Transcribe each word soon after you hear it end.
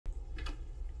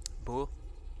Boo.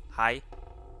 Hi.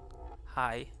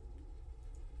 Hi.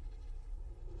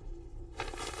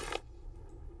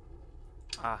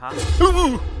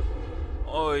 Uh-huh.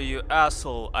 Oh, you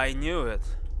asshole. I knew it.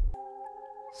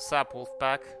 Sup,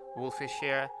 Wolfpack. Wolfish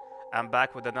here. I'm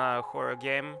back with another horror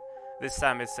game. This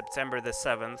time it's September the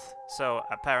 7th. So,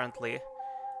 apparently,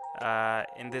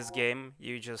 in this game,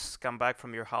 you just come back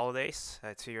from your holidays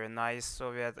to your nice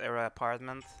Soviet-era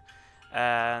apartment.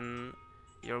 And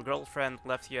your girlfriend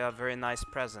left you a very nice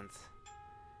present.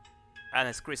 And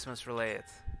it's Christmas related.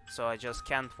 So I just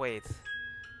can't wait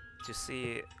to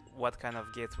see what kind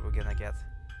of gift we're gonna get.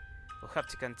 We'll have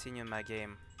to continue my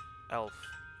game. Elf.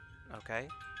 Okay.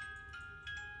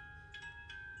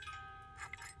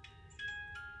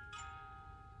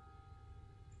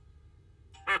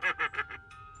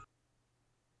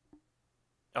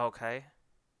 Okay.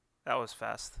 That was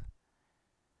fast.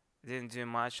 Didn't do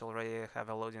much, already have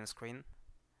a loading screen.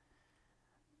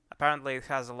 Apparently it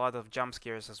has a lot of jump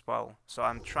scares as well, so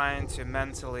I'm trying to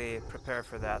mentally prepare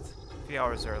for that. A few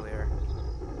hours earlier.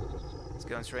 It's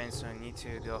going to rain, so I need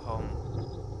to go home.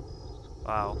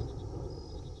 Wow.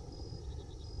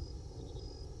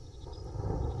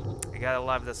 I gotta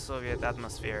love the Soviet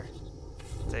atmosphere.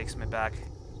 Takes me back.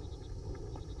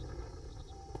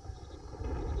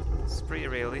 It's pretty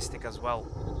realistic as well.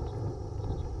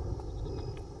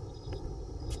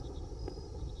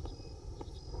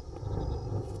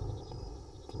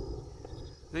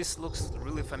 This looks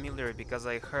really familiar because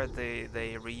I heard they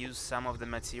reused some of the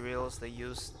materials they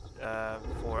used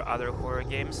for other horror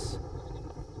games.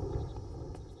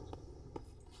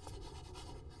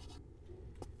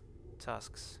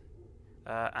 Tasks.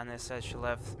 Anna said she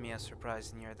left me a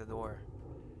surprise near the door.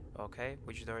 Okay,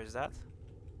 which door is that?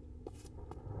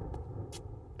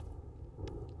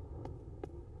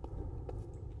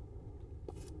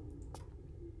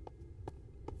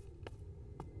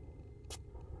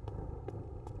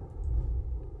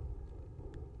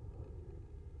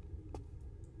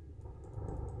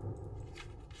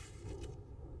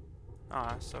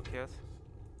 Ah, so cute.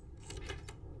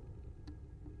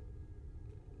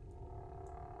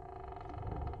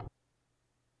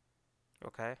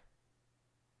 Okay.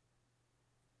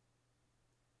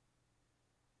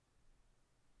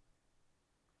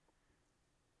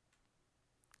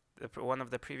 One of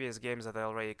the previous games that I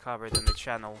already covered on the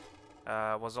channel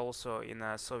was also in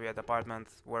a Soviet apartment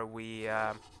where we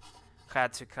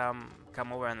had to come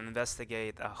over and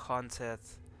investigate a haunted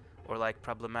or like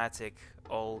problematic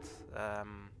old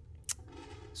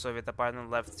Soviet apartment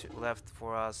left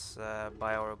for us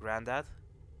by our granddad.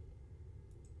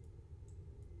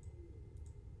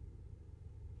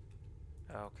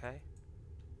 Okay.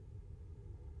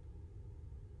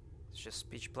 It's just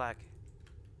pitch black.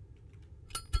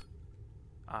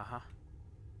 Uh-huh.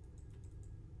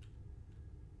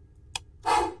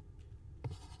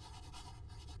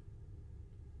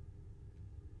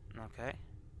 Okay.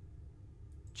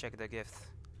 Check the gift.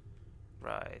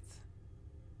 Right.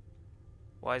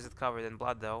 Why is it covered in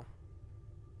blood though?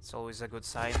 It's always a good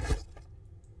sign.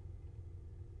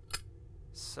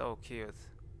 So cute.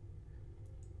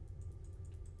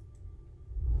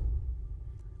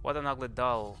 What an ugly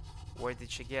doll. Where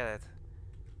did she get it?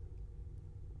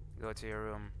 Go to your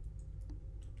room.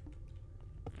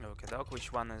 Okay, doc,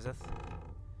 which one is it?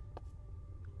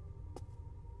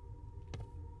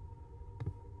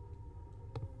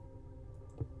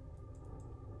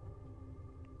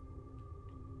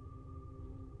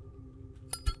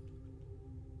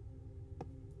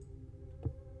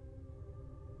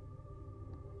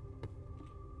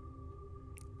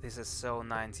 This is so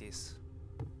 90s.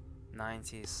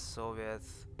 90s Soviet,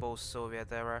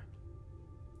 post-Soviet era.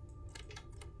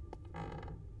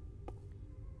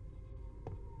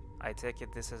 I take it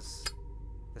this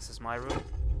is my room.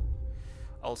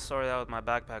 I'll sort out my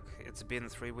backpack. It's been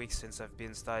 3 weeks since I've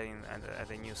been studying at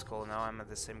a new school. Now I'm at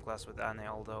the same class with Annie,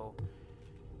 although...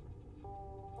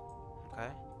 Okay.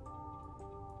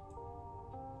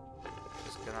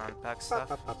 Just gonna unpack stuff.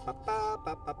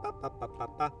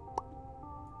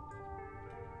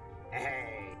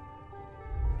 Hey.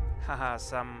 Haha,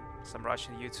 some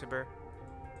Russian YouTuber.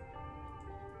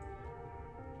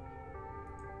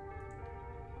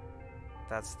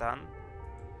 That's done.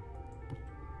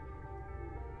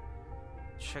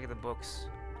 Check the books.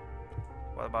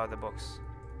 What about the books?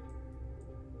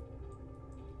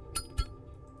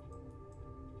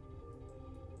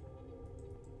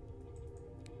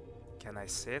 Can I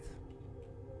sit?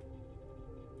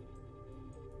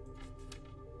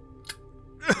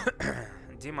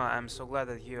 Dima, I'm so glad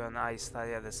that you and I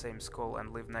study at the same school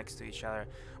and live next to each other.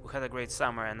 We had a great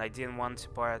summer and I didn't want to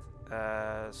part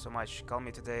so much. Call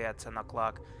me today at 10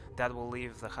 o'clock. Dad will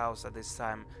leave the house at this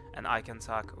time and I can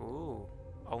talk. Ooh,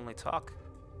 only talk?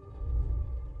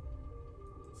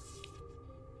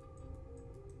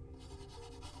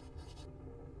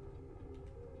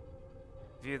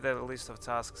 View the list of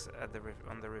tasks at the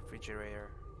on the refrigerator.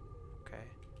 Okay.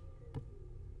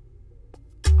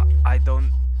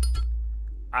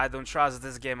 I don't trust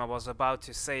this game. I was about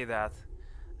to say that.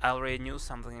 I already knew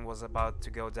something was about to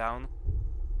go down.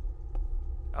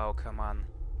 Oh, come on.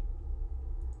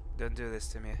 Don't do this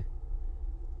to me.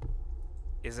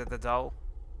 Is it the doll?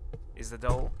 Is the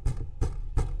doll?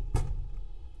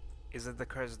 Is it the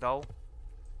cursed doll?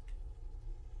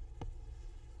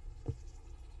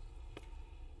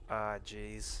 Ah,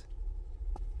 jeez.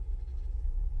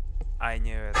 I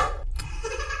knew it.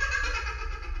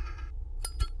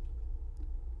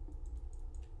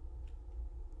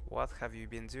 What have you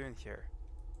been doing here?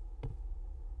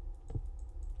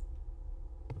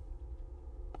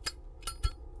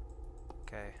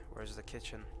 Okay, where's the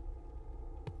kitchen?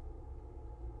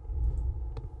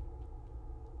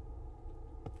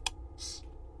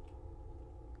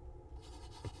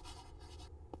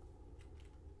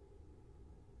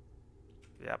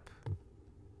 Yep,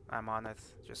 I'm on it,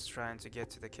 just trying to get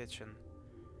to the kitchen.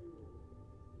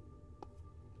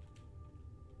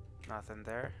 Nothing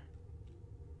there.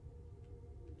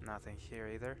 Nothing here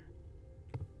either.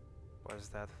 What is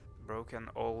that? Broken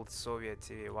old Soviet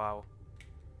TV, wow.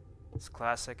 It's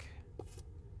classic.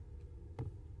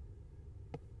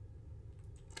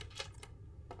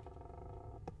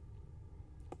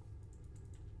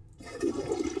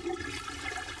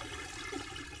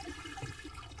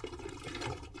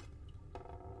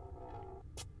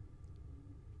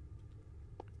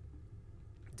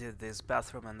 Dude, this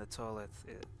bathroom and the toilet,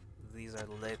 these are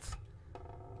lit.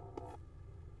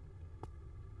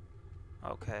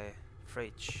 Okay,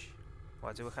 fridge.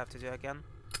 What do we have to do again?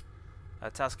 A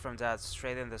task from Dad.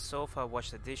 Straighten the sofa, wash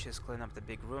the dishes, clean up the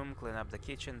big room, clean up the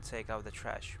kitchen, take out the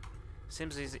trash.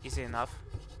 Seems easy enough.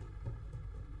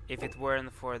 If it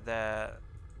weren't for the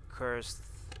cursed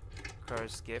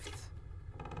gift.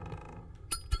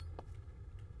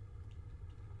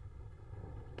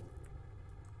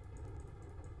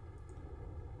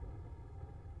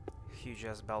 Huge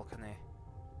ass balcony.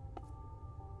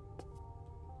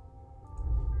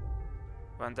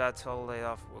 When Dad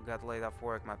got laid off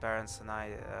work, my parents and I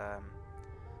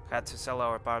had to sell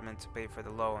our apartment to pay for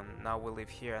the loan. Now we live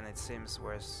here and it seems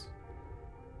we're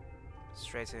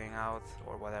straightening out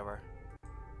or whatever.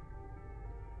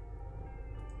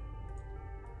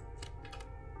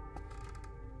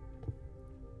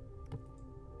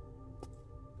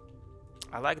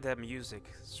 I like the music.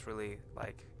 It's really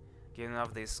like giving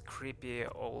off these creepy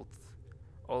old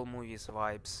movies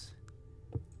vibes.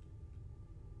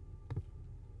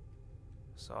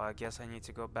 So I guess I need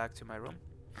to go back to my room.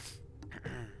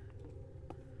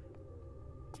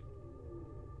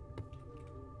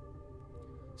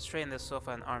 Straighten the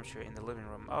sofa and armchair in the living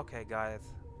room. Okay, got it.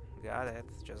 Got it.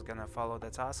 Just gonna follow the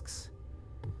tasks.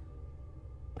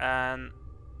 And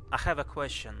I have a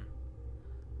question.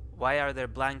 Why are there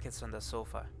blankets on the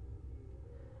sofa?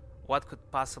 What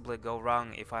could possibly go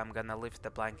wrong if I'm gonna lift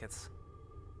the blankets?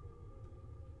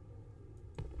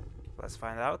 Let's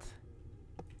find out.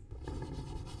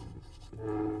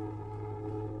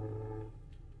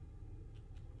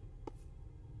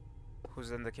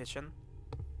 Who's in the kitchen?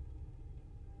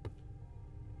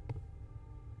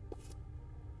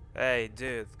 Hey,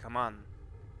 dude, come on.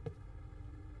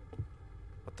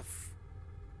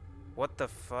 What the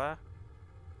fuck?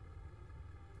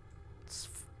 It's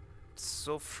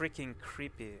so freaking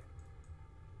creepy.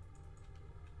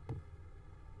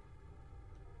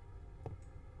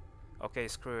 Okay,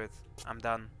 screw it. I'm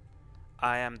done.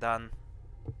 I am done.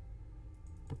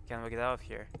 Can we get out of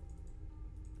here?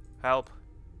 Help!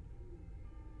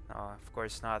 No, of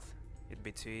course not. It'd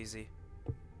be too easy.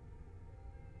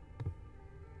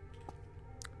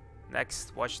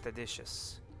 Next, wash the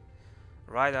dishes.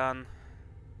 Right on.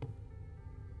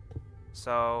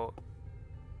 So,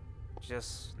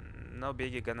 just no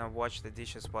biggie, gonna watch the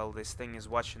dishes while this thing is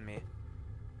watching me.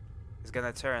 It's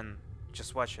gonna turn.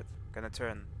 Just watch it. Gonna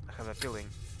turn. I have a feeling.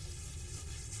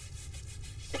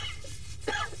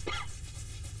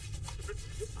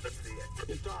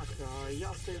 Итак,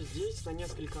 я стою здесь на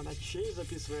несколько ночей,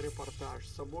 записывая репортаж.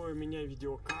 С собой у меня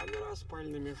видеокамера,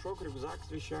 спальный мешок, рюкзак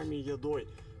с вещами и едой.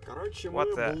 Короче, мы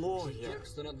блогер.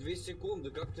 Текста на 2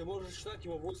 секунды. Как ты можешь читать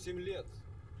его 8 лет?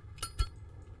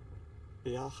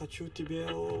 Я хочу тебе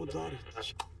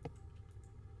ударить.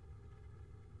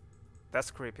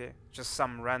 That's creepy. Just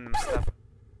some random stuff.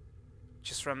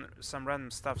 Just some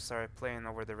random stuff started playing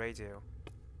over the radio.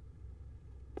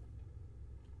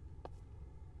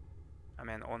 I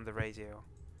mean, on the radio.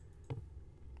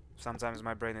 Sometimes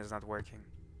my brain is not working.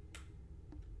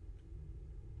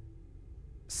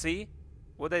 See?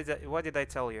 What did I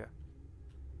tell you?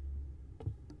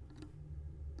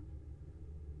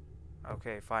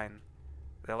 Okay, fine.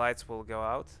 The lights will go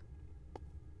out.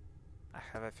 I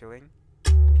have a feeling.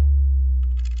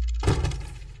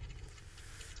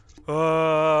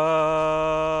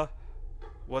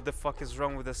 What the fuck is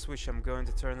wrong with the switch? I'm going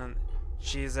to turn on.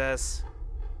 Jesus.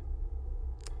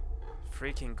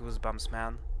 Freaking goosebumps,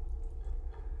 man.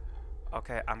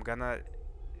 Okay, I'm gonna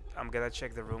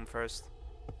check the room first.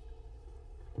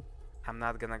 I'm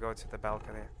not gonna go to the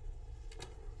balcony.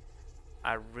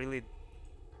 I really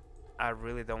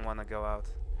don't want to go out.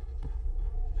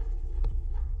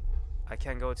 I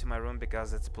can't go to my room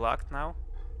because it's blocked now.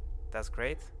 That's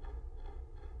great.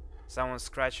 Someone's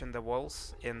scratching the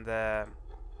walls in the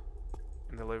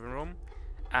living room,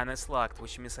 and it's locked,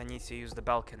 which means I need to use the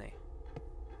balcony.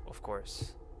 Of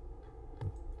course.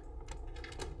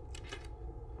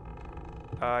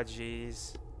 Ah,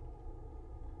 jeez.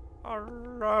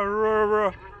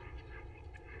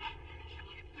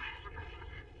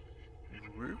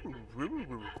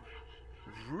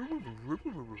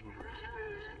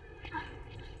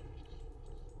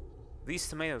 These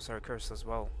tomatoes are cursed as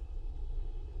well.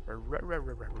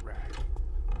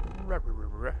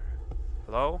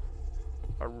 Hello?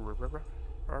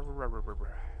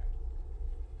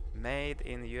 Made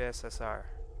in USSR.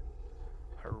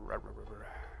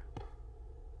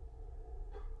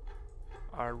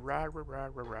 I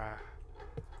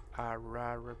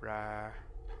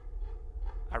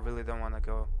really don't want to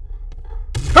go.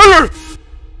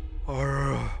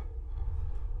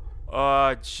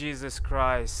 Oh, Jesus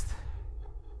Christ.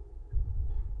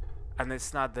 And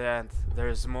it's not the end.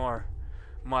 There's more.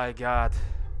 My God.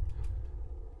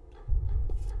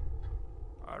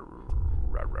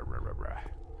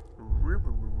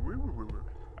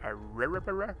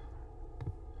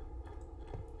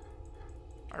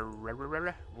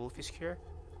 Wolf is here.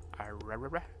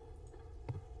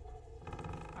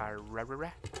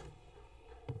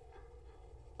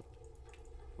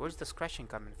 Where's the scratching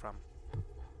coming from?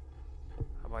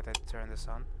 How about I turn this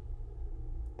on?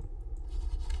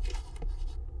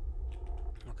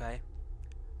 Okay.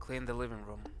 Clean the living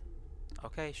room.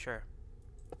 Okay, sure.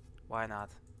 Why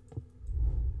not?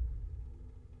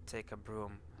 Take a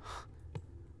broom.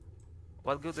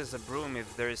 What good is a broom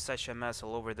if there is such a mess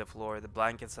all over the floor, the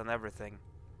blankets and everything?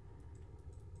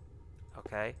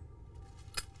 Okay.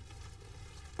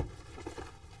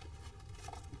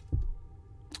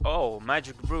 Oh,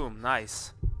 magic broom,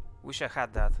 nice. Wish I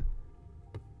had that.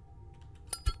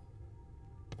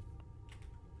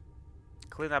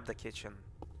 Clean up the kitchen.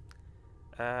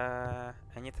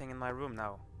 Anything in my room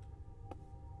now?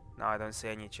 No, I don't see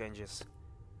any changes.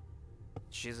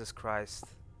 Jesus Christ.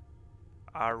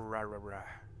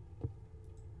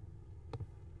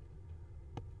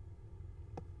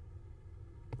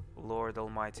 Lord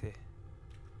Almighty.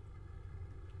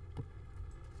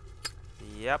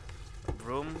 Yep.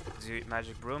 Broom,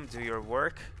 magic broom, do your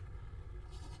work.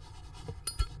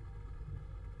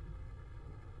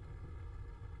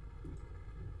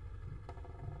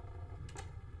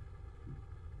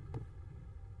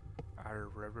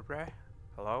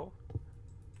 Hello?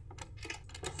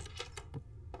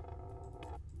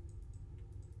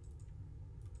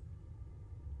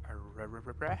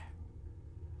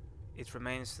 It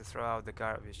remains to throw out the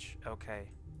garbage.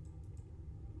 Okay.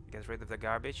 Get rid of the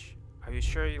garbage. Are you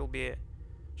sure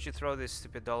should throw this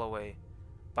stupid doll away?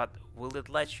 But will it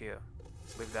let you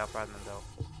leave the apartment though?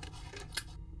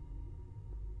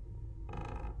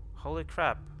 Holy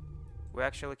crap. We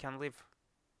actually can leave.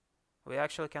 We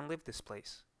actually can leave this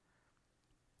place.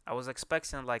 I was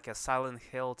expecting like a Silent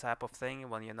Hill type of thing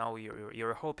when you know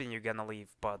you're hoping you're gonna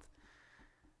leave, but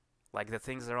like the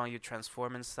things around you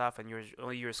transform and stuff, and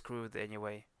you're screwed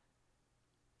anyway.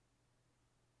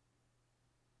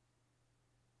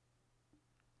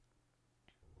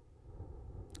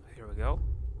 Here we go.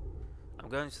 I'm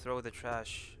going to throw the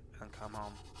trash and come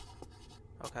home.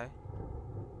 Okay.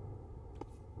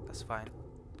 That's fine.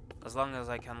 As long as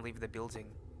I can leave the building.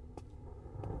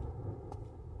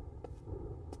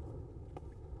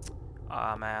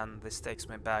 Ah man, this takes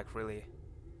me back really.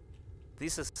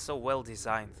 This is so well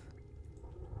designed.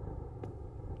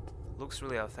 Looks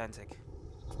really authentic.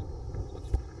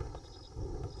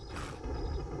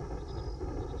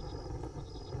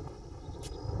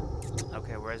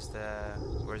 Okay, where's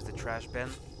the trash bin?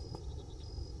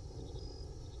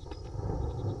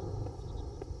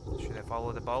 Should I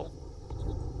follow the ball?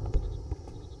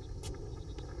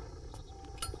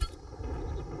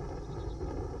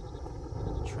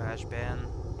 Trash bin.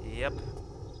 Yep.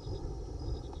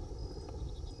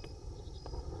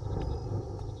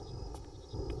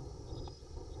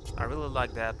 I really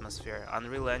like the atmosphere.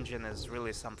 Unreal Engine is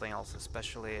really something else,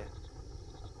 especially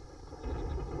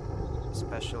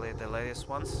the latest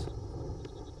ones,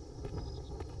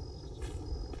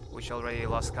 which already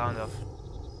lost count of.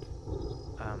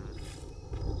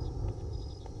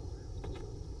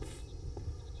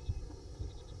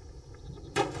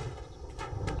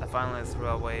 I finally threw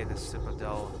away the stupid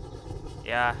doll.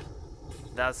 Yeah,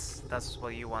 that's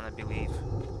what you wanna believe.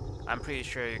 I'm pretty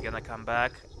sure you're gonna come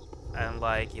back, and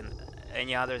like in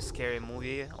any other scary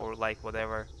movie or like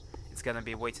whatever, it's gonna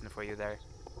be waiting for you there.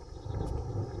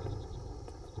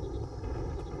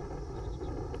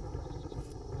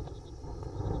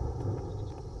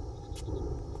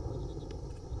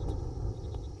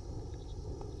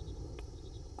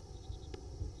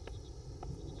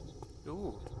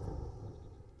 Ooh.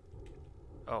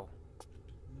 Oh.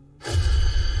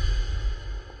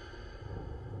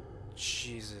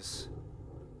 Jesus.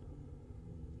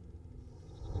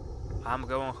 I'm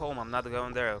going home, I'm not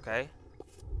going there, okay?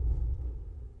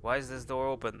 Why is this door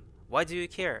open? Why do you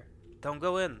care? Don't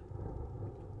go in.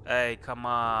 Hey, come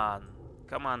on.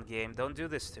 Come on, game, don't do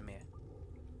this to me.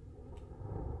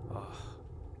 Oh.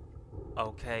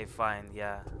 Okay, fine,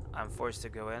 yeah. I'm forced to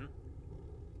go in.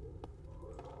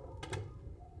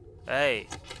 Hey!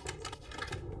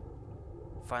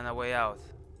 Find a way out.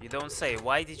 You don't say.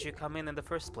 Why did you come in the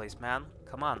first place, man?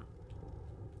 Come on.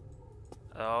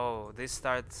 Oh, this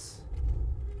starts...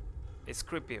 It's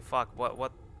creepy. Fuck.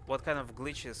 What kind of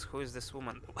glitches? Who is this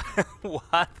woman?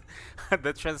 What?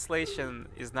 The translation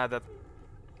is not that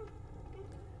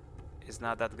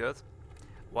good.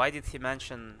 Why did he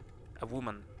mention a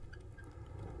woman?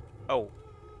 Oh.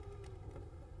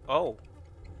 Oh.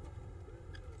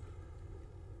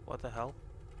 What the hell?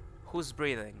 Who's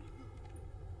breathing?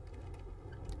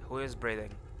 Who is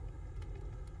breathing?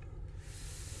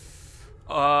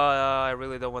 I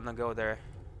really don't want to go there.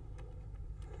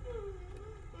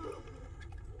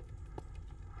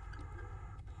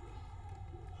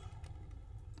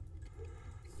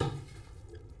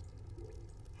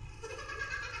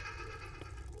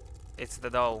 It's the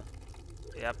doll.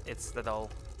 Yep, it's the doll.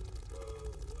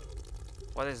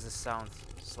 What is this sound?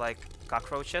 It's like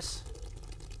cockroaches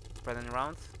running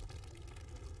around.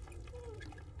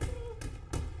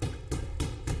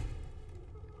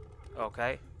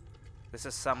 Okay. This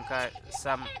is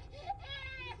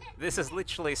This is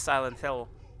literally Silent Hill.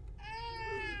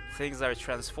 Things are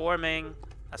transforming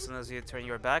as soon as you turn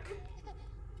your back.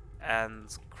 And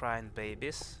crying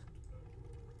babies.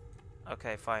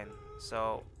 Okay, fine.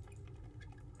 So,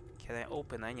 can I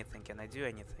open anything? Can I do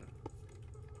anything?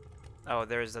 Oh,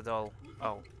 there is the doll.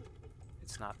 Oh,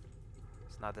 it's not.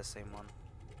 It's not the same one.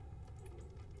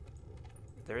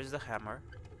 There is the hammer.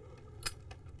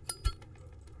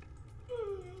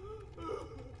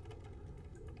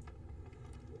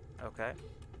 Okay.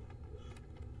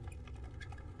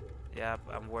 Yep,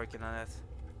 I'm working on it.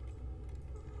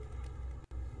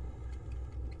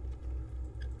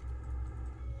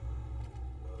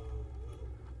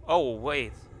 Oh,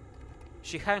 wait.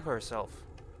 She hanged herself.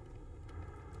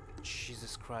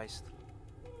 Jesus Christ.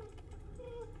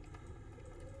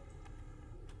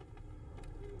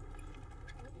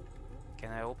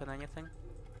 Can I open anything?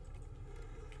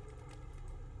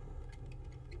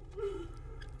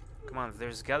 Come on,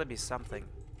 there's gotta be something.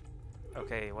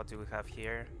 Okay, what do we have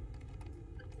here?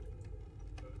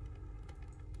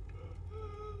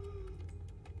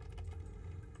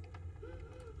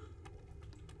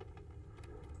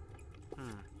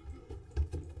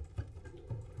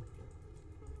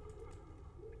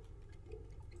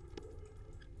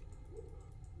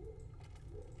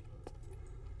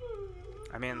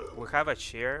 I mean, we have a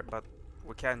chair, but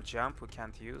we can't jump, we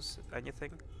can't use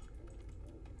anything.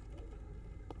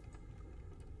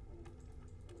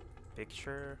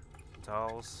 Picture,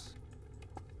 dolls.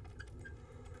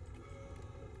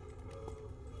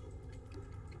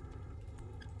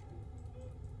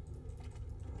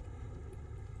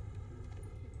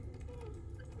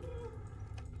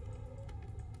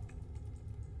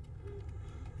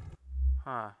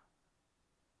 Huh.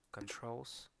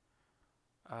 Controls.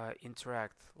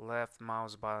 Interact. Left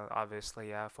mouse button, obviously,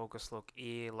 yeah. Focus look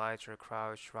E, lighter,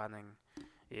 crouch, running.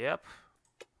 Yep.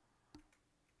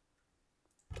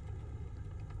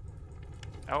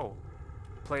 Oh.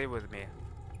 Play with me.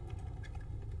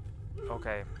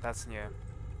 Okay, that's new.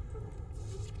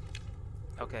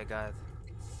 Okay, got it.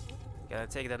 Gotta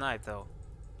take the knife though.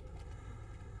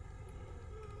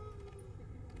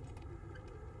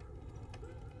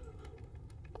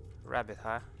 Rabbit,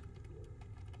 huh?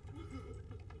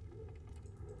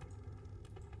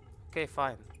 Okay,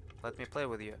 fine. Let me play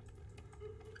with you.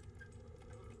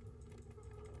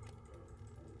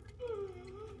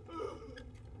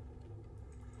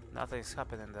 Nothing's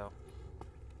happening though.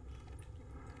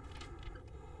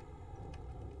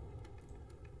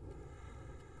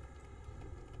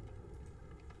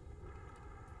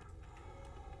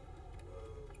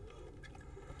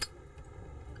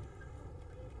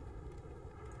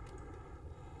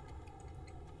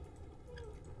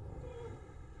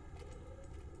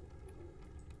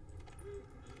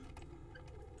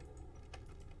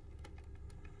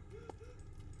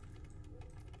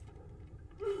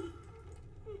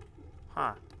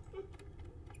 Huh.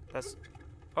 That's...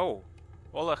 Oh!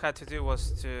 All I had to do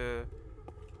was to...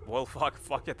 Well,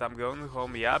 fuck it, I'm going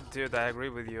home. Yep, dude, I agree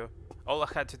with you. All I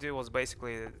had to do was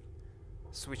basically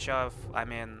switch off,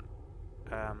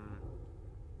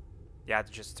 yeah,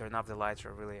 just turn off the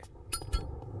lighter, really.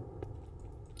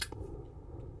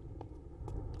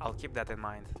 I'll keep that in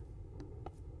mind.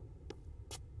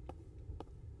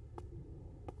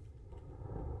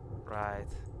 Right.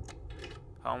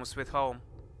 Home sweet home.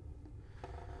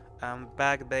 I'm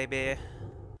back, baby.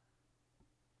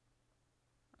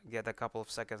 Get a couple of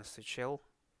seconds to chill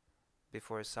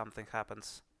before something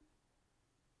happens.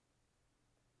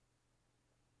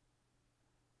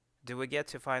 Do we get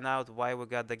to find out why we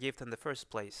got the gift in the first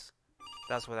place?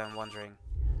 That's what I'm wondering.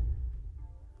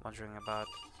 Wondering about.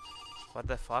 What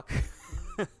the fuck?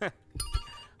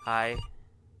 Hi.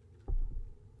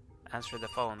 Answer the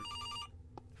phone.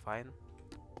 Fine.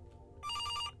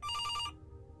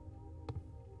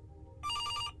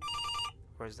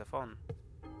 Where's the phone?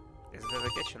 Is it in the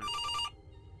kitchen?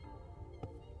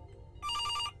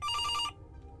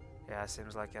 Yeah,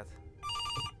 seems like it.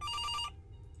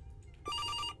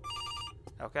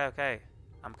 Okay, okay.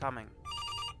 I'm coming.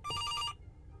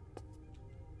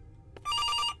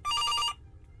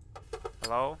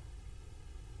 Hello?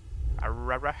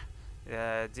 Arrara.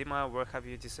 Dima, where have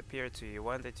you disappeared to? You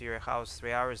went into your house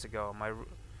 3 hours ago.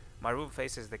 My room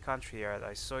faces the country yard.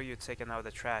 I saw you taking out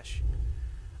the trash.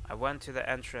 I went to the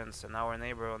entrance and our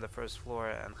neighbor on the first floor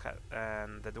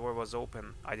and the door was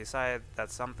open. I decided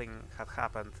that something had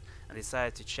happened and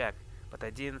decided to check, but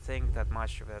I didn't think that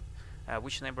much of it.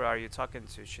 Which neighbor are you talking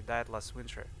to? She died last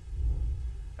winter.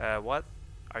 What?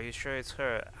 Are you sure it's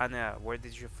her? Anna, where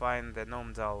did you find the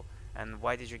gnome doll? And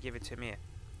why did you give it to me?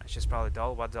 She's probably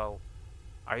doll. What doll?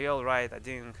 Are you alright? I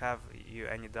didn't have you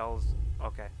any dolls.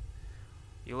 Okay.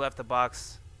 You left a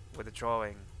box with a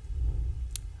drawing.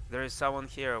 There is someone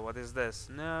here. What is this?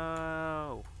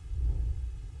 No.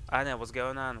 Anna, what's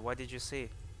going on? What did you see?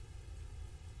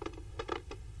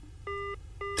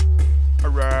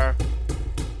 Arrgh.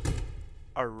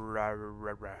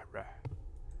 Arrgh.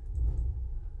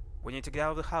 We need to get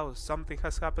out of the house. Something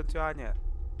has happened to Anya.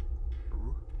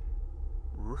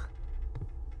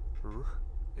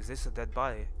 Is this a dead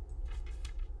body?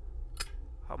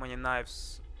 How many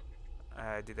knives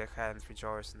did I have in 3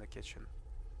 drawers in the kitchen?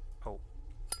 Oh.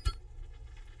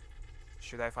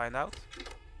 Should I find out?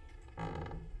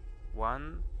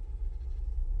 1,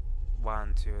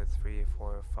 2, 3,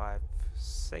 4, 5,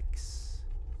 6.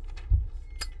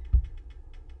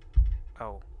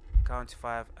 Oh, count to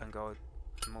 5 and go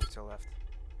and move to the left.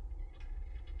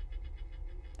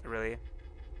 Really?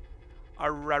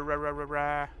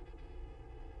 Arrgh.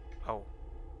 Oh,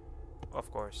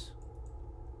 of course.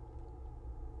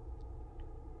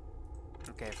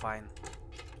 Okay, fine.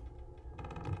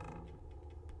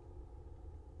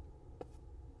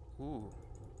 Ooh.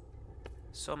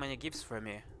 So many gifts for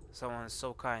me. Someone is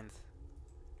so kind.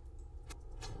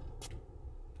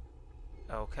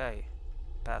 Okay.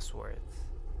 Password.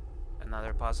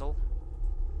 Another puzzle.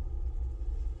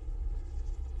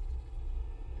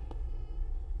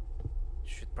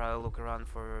 Should probably look around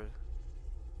for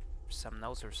some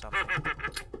notes or something.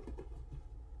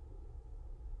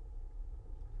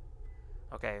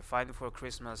 Okay, find for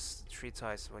Christmas tree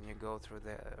toys when you go through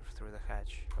the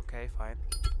hatch. Okay, fine.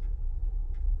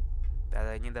 But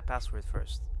I need the password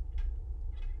first.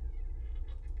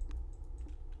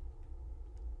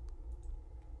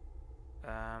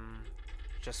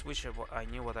 Just wish I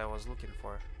knew what I was looking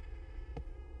for.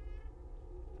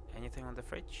 Anything on the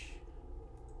fridge?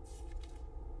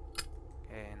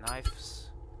 Okay, knives.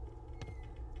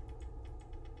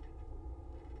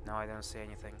 No, I don't see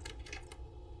anything.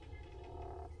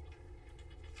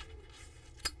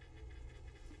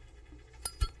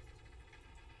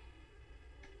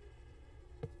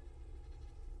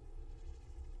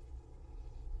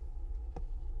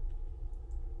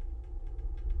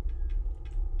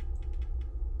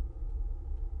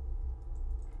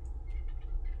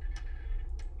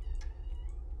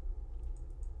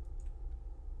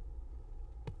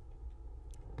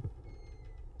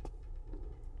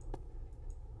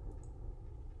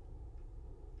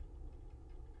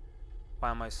 Why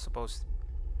am I supposed to...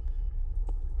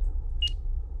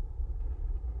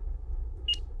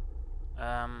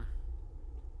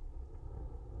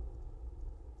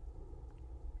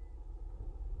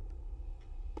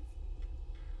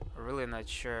 Really not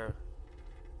sure.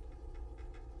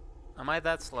 Am I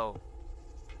that slow?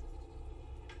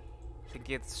 I think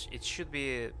it should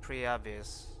be pretty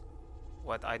obvious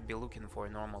what I'd be looking for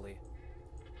normally.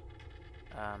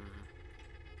 How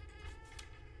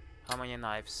many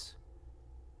knives?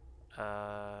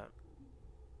 How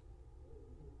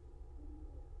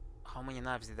many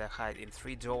knives did I hide in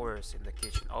 3 drawers in the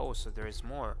kitchen? Oh, so there is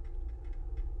more.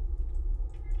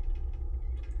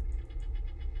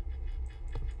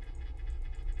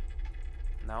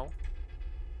 No?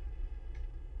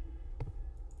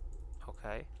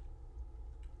 Okay.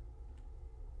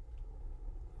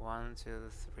 1,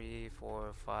 2, 3,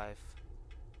 4, 5.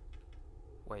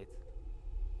 Wait.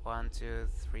 1, 2,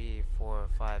 3, 4,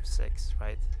 5, 6,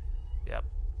 right? Yep.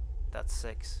 That's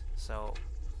 6. So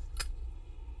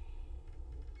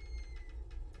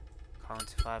count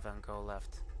to 5 and go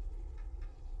left.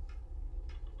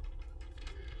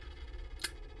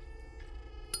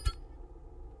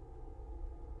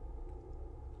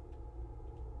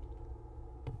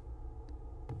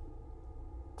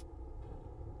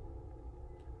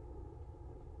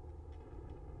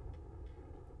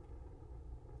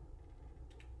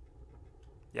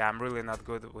 Yeah, I'm really not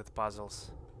good with puzzles.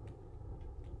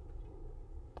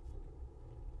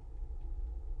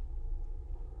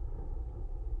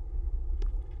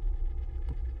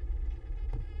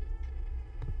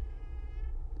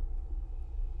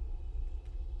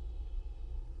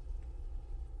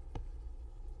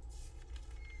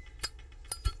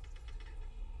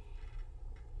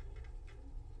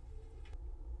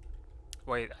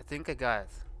 Wait, I think I got it.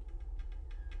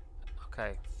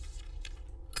 Okay.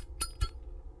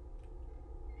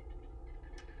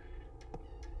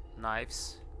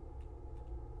 Knives.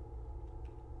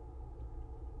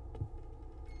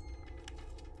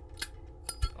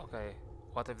 Okay,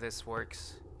 what if this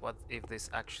works? What if this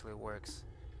actually works?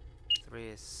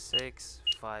 3, 6,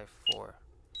 5, 4.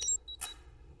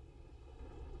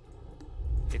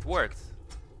 It worked!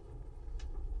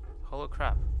 Holy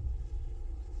crap.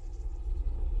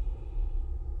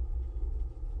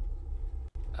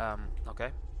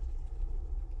 Okay.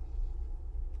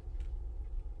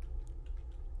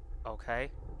 Okay.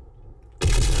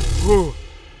 Whoa!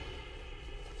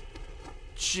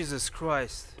 Jesus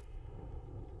Christ.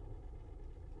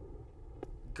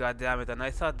 God damn it, and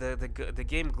I thought the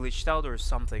game glitched out or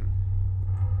something.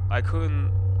 I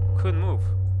couldn't move.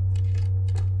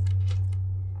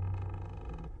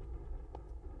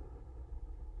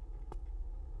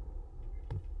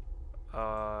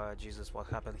 Jesus, what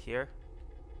happened here?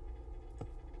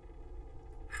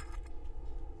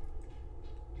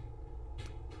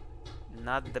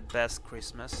 Not the best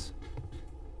Christmas.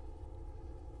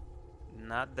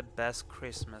 Not the best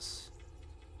Christmas.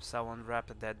 Someone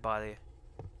wrapped a dead body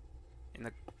in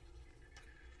a...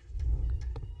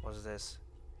 What's this?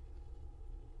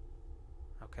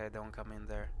 Okay, don't come in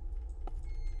there.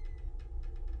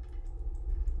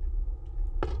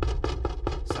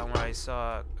 Somewhere I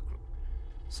saw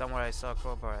a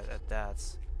crowbar at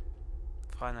Dad's.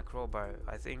 Find a crowbar.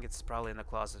 I think it's probably in the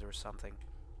closet or something.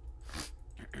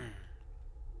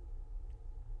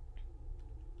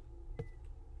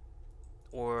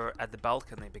 Or at the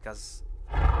balcony, because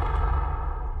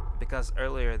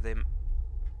earlier they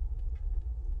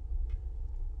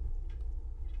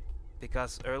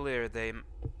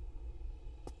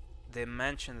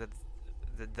mentioned that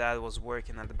the dad was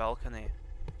working at the balcony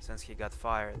since he got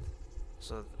fired,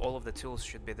 so all of the tools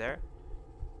should be there.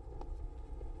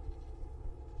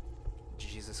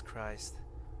 Jesus Christ.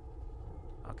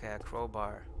 Okay, a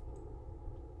crowbar,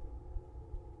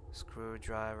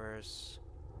 screwdrivers.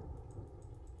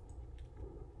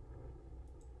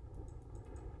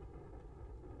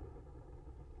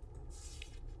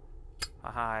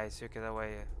 Aha, I took it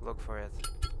away. Look for it.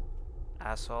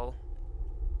 Asshole.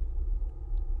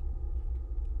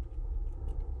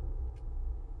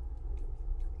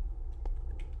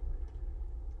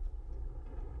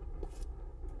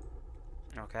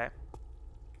 Okay.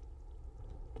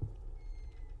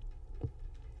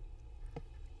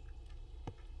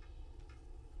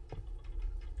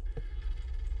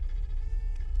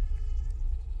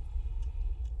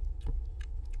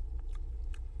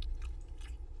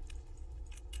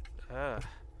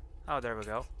 Oh, there we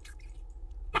go.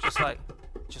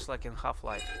 Just like in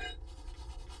Half-Life.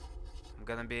 I'm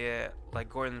gonna be like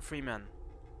Gordon Freeman.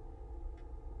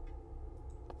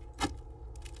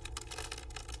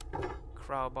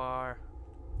 Crowbar.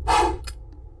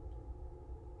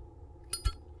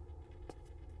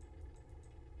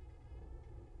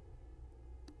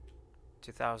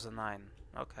 2009.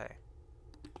 Okay.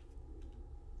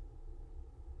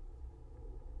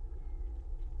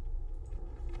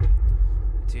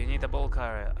 Do you need a ball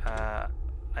carrier?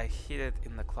 I hid it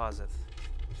in the closet.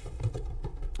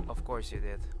 Of course you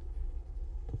did.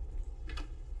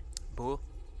 Boo.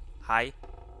 Hi.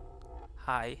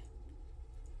 Hi.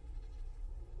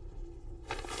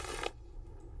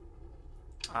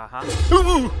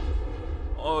 Uh-huh.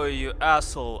 Oh, you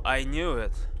asshole. I knew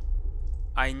it.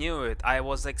 I knew it. I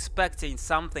was expecting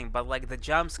something, but like the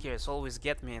jump scares always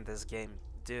get me in this game.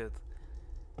 Dude.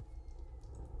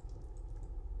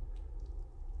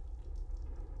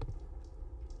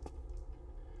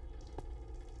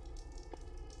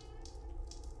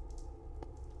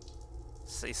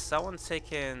 Is someone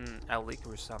taking a leak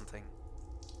or something?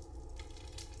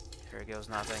 Here goes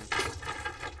nothing.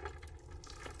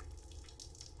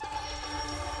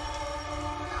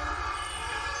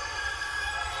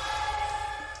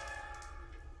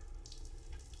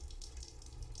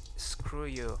 Screw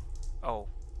you. Oh.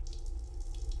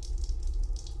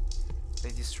 They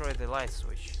destroyed the light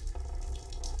switch.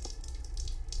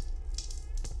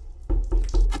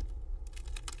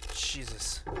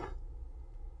 Jesus.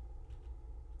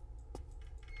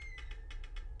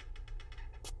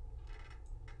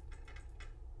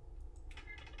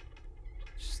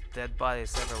 Just dead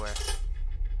bodies everywhere.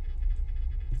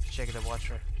 Check the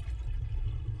watcher.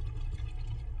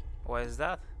 What is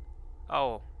that?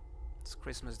 Oh, it's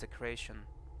Christmas decoration.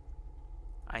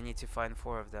 I need to find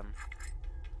 4 of them.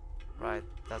 Right,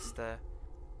 that's the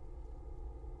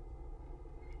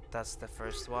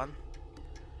first one.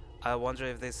 I wonder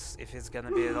if it's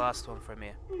gonna be the last one for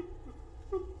me.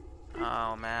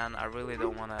 Oh man, I really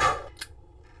don't wanna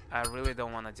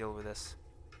deal with this.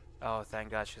 Oh, thank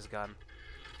God she's gone.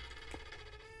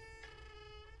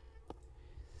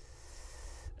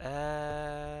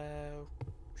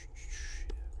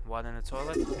 One in the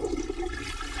toilet?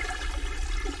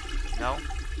 No?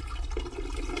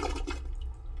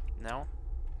 No?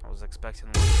 I was expecting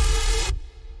one.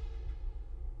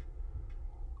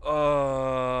 Oh,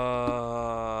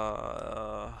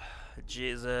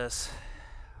 Jesus.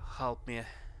 Help me.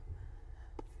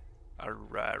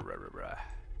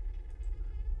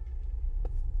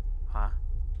 Huh?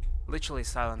 Literally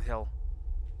Silent Hill.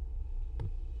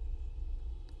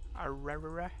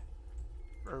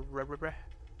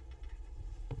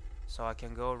 So I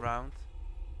can go around.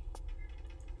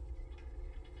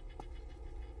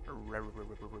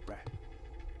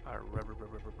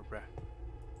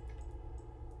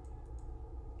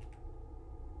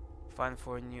 Fine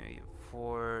for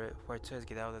to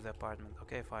get out of the apartment.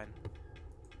 Okay, fine.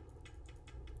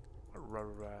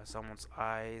 Someone's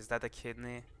eye. Is that a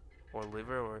kidney or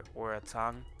liver or a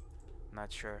tongue?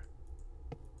 Not sure.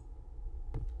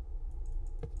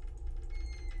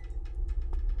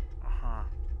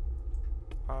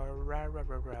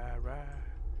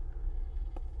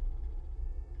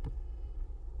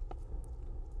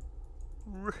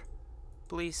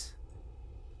 Please.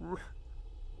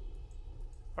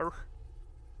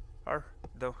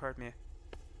 Don't hurt me.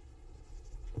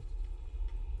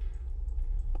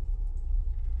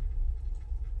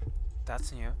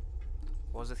 That's new.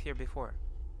 Was it here before?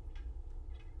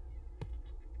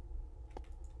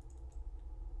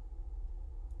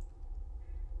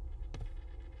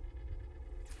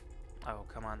 Oh,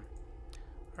 come on.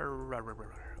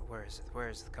 Where is it? Where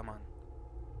is it? Come on.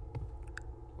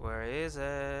 Where is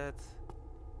it?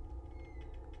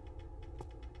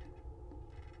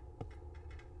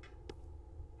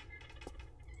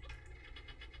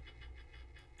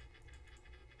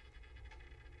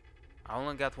 I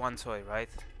only got one toy, right?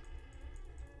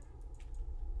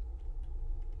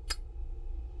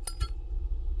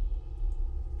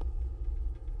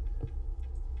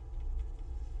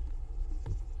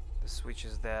 The switch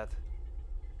is dead.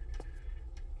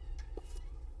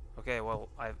 Okay, well,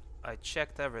 I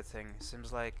checked everything.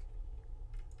 Seems like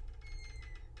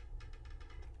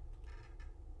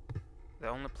the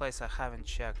only place I haven't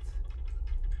checked.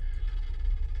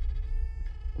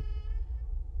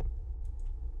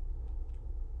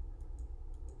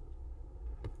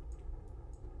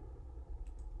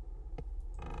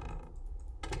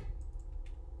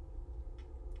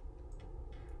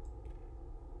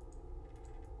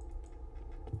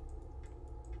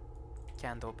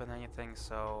 Can't open anything,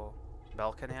 so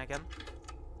balcony again.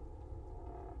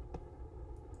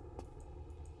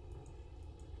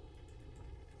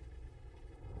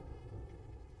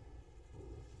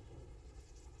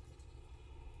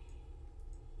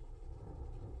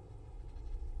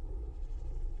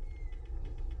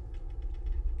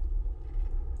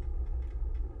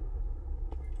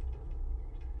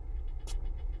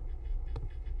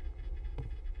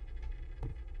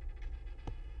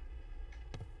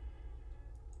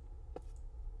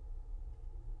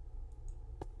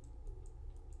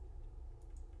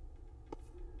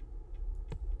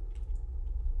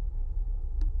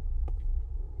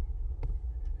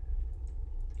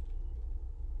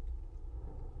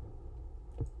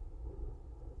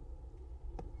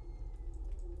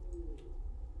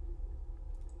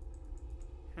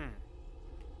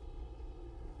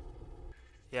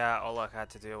 Yeah, all I had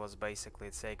to do was basically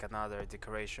take another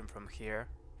decoration from here,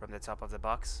 from the top of the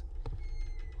box.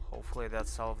 Hopefully that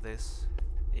solved this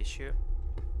issue.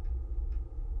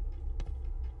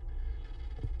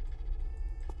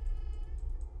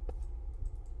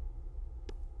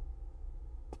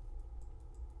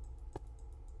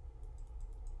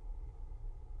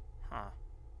 Huh.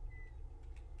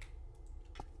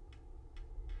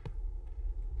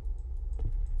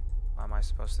 What am I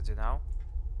supposed to do now?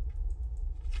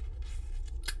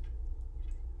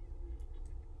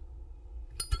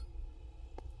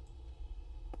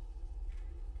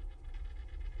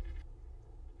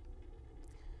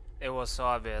 It was so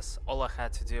obvious. All I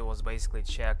had to do was basically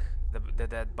check the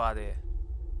dead body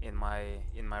in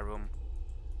my room.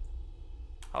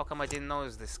 How come I didn't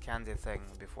notice this candy thing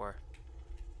before?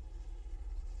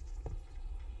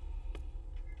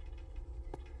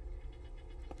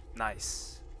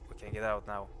 Nice. We can get out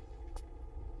now.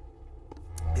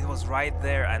 It was right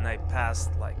there, and I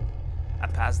passed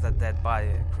that dead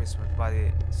body, Christmas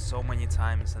body, so many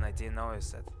times, and I didn't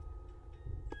notice it.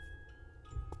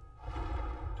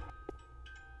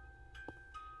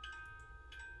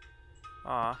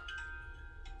 Aw,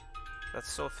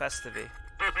 that's so festive-y.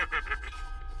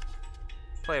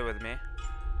 Play with me,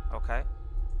 okay?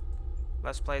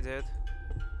 Let's play, dude.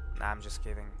 Nah, I'm just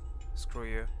kidding. Screw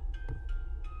you.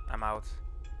 I'm out.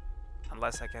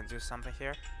 Unless I can do something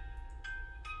here.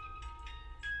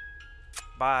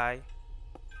 Bye.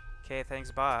 Okay,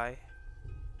 thanks, bye.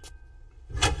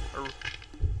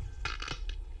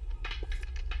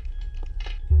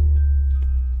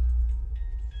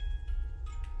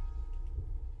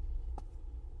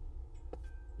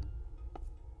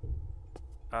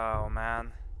 Oh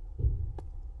man.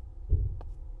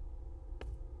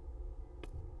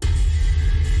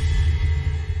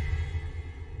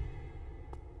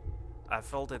 I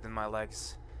felt it in my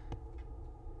legs.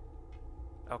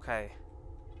 Okay.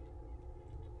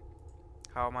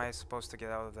 How am I supposed to get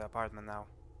out of the apartment now?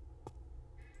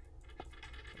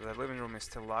 The living room is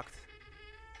still locked.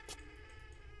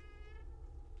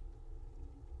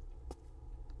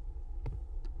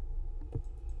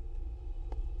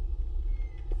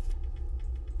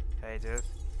 Hey, dude.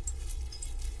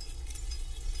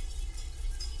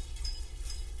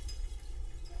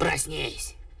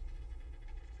 Проснись!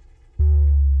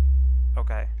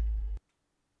 Okay.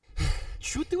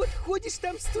 Чё ты вот ходишь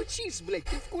там стучишь, блядь?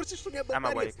 Ты в курсе, что у меня I'm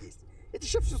батарея awake. есть? Это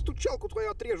сейчас всю стучалку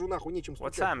твою отрежу, нахуй, нечем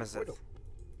What стучать. time is it? Понял?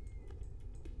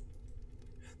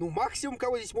 Ну, максимум,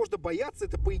 кого здесь можно бояться,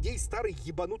 это, по идее, старый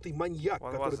ебанутый маньяк,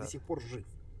 What который was до it? сих пор жив.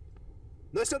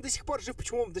 Но если он до сих пор жив,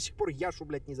 почему он до сих пор Яшу,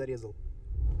 блядь, не зарезал?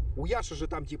 У Яши же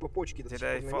там, типа, почки до сих Did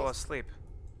I пор на fall месте. asleep?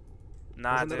 Он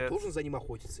Nah, же, наверное, dude. должен за ним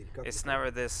охотиться, или как? It's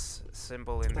never this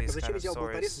simple in Так, а these зачем kind я of сделал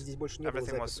болторез? stories. Здесь больше не было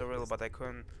Everything was записей. surreal, but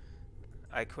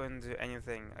I couldn't do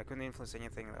anything. I couldn't influence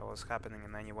anything that was happening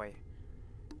in any way.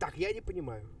 Так, я не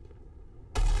понимаю.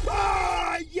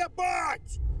 А,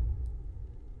 ебать!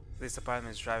 This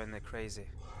apartment is driving me crazy.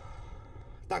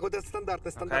 Так, вот это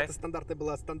стандартная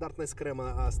была стандартная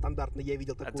скрема, а стандартно я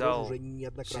видел такую Adele, рожу уже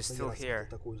неоднократно, she's не still раз видел here.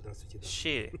 такую, здравствуйте, да.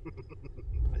 She.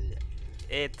 Бля.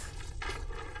 It.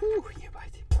 Ух,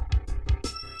 ебать.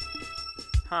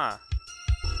 Huh.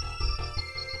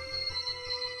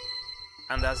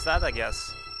 And that's that, I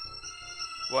guess.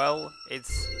 Well,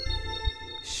 it's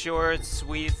short,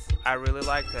 sweet. I really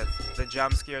liked it. The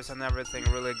jump scares and everything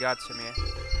really got to me.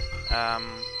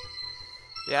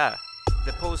 Yeah,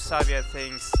 the post-Soviet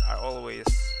things are always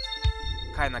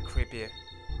kind of creepy,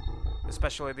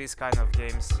 especially these kind of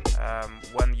games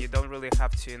when you don't really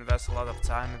have to invest a lot of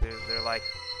time. They're like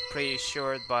pretty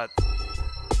short, but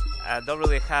don't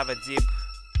really have a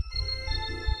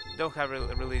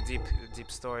really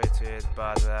deep story to it,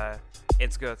 but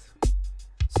it's good.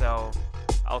 So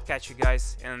I'll catch you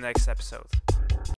guys in the next episode.